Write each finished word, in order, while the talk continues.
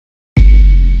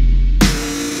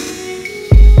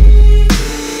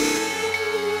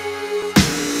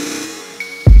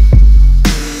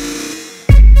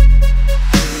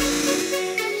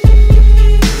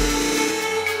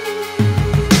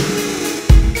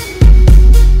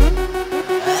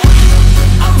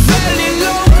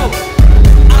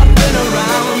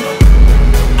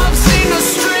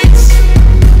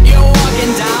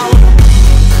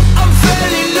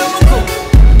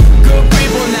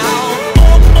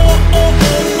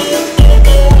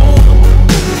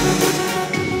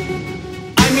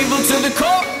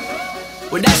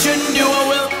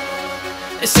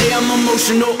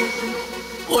emotional.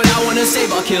 What I wanna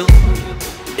save, I'll kill.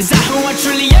 Is that who I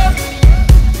truly am?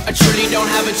 I truly don't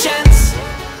have a chance.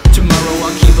 Tomorrow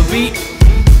I'll keep a beat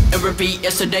and repeat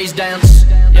yesterday's dance.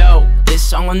 Yo, this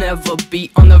song will never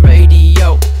be on the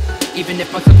radio. Even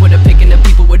if my click with a pick and the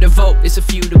people with a vote, it's a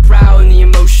few the proud and the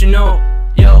emotional.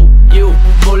 Yo, you,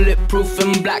 bulletproof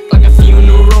and black like a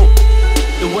funeral.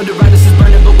 The world around us is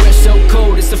burning but we're so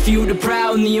cold. It's a few the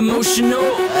proud and the emotional.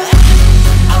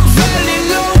 I'm fairly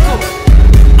local,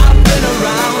 I've been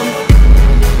around,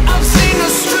 I've seen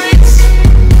the streets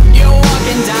you're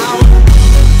walking down.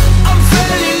 I'm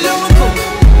fairly local,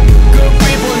 good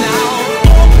people now.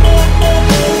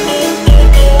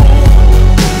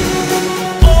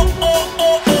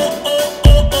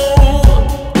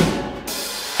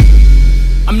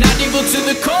 I'm not evil to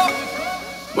the core.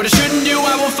 What I shouldn't do,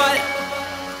 I will fight.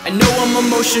 I know I'm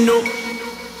emotional.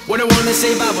 What I wanna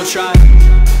save, I will try.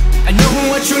 I know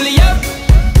who I truly am.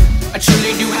 I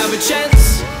truly do have a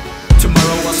chance.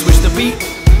 Tomorrow I'll switch the beat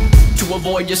to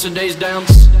avoid yesterday's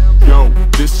dance. Yo,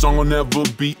 this song will never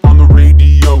be on the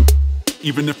radio.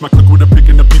 Even if my click with a pick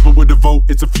and the people with a vote,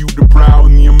 it's a few the proud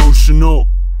and the emotional.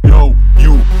 Yo,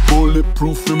 you,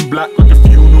 bulletproof and black like a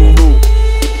funeral.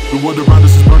 The world around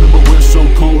us is burning but we're so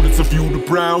cold. It's a few the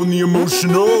proud and the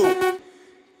emotional.